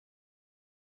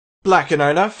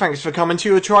ft.Blakinola, thanks for coming to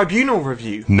your tribunal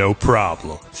review. No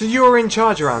problem. So you're in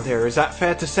charge around here, is that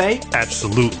fair to say?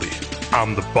 Absolutely.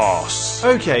 I'm the boss.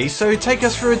 Okay, so take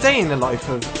us through a day in the life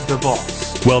of the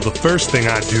boss. Well, the first thing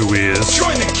I do is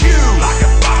join the queue.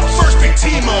 First big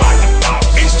team up.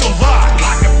 Insta-lock.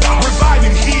 Revive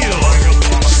and heal.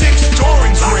 6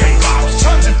 Doran's rings.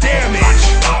 Tons of damage.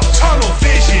 Tunnel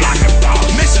vision.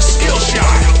 Miss a skill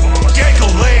shot. Gank a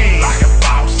lane.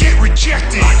 Get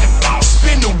rejected.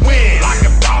 Spin the win.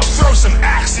 Throw some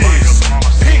axes.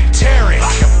 Pink tearing.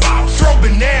 Throw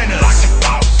bananas.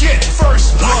 Get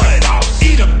first blood.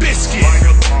 Eat a biscuit.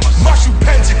 Mushroom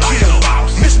pentakill.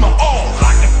 Miss my ult.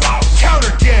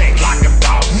 Counter gang.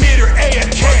 Mid or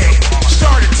AFK.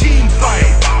 Start a team fight.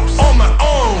 On my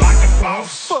own.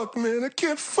 Fuck man, I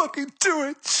can't fucking do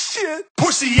it. Shit.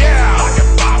 Pussy out.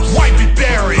 Wipe it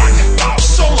buried.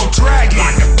 Solo dragon.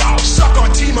 Suck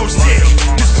on Timo's dick.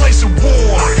 This place a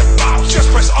war. Just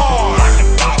press R.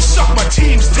 Suck my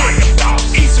team's dick.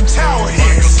 Eat some tower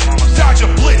hits. Dodge a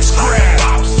blitz grab.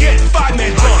 Get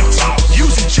 5-man dunked.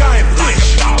 Use a giant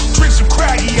fish. Drink some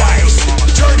craggy ice.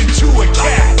 Turn into a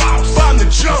cat. Bomb the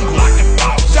jungle.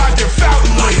 Dive their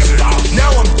fountain laser.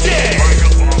 Now I'm dead.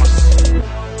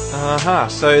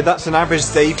 So that's an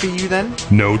average day for you then?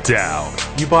 no doubt.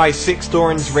 You buy 6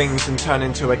 Doran's rings and turn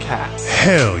into a cat.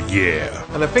 Hell yeah.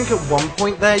 And I think at one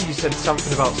point there you said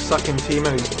something about sucking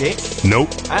Timo's dick. Nope.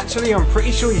 Actually, I'm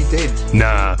pretty sure you did.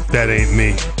 Nah, that ain't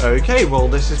me. Okay, well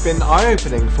this has been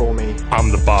eye-opening for me. I'm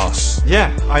the boss.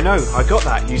 Yeah, I know, I got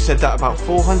that. You said that about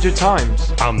 400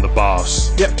 times. I'm the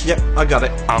boss. Yep, I got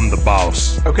it. I'm the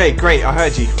boss. Okay, great, I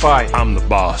heard you. Bye. I'm the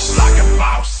boss. Like a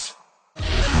boss.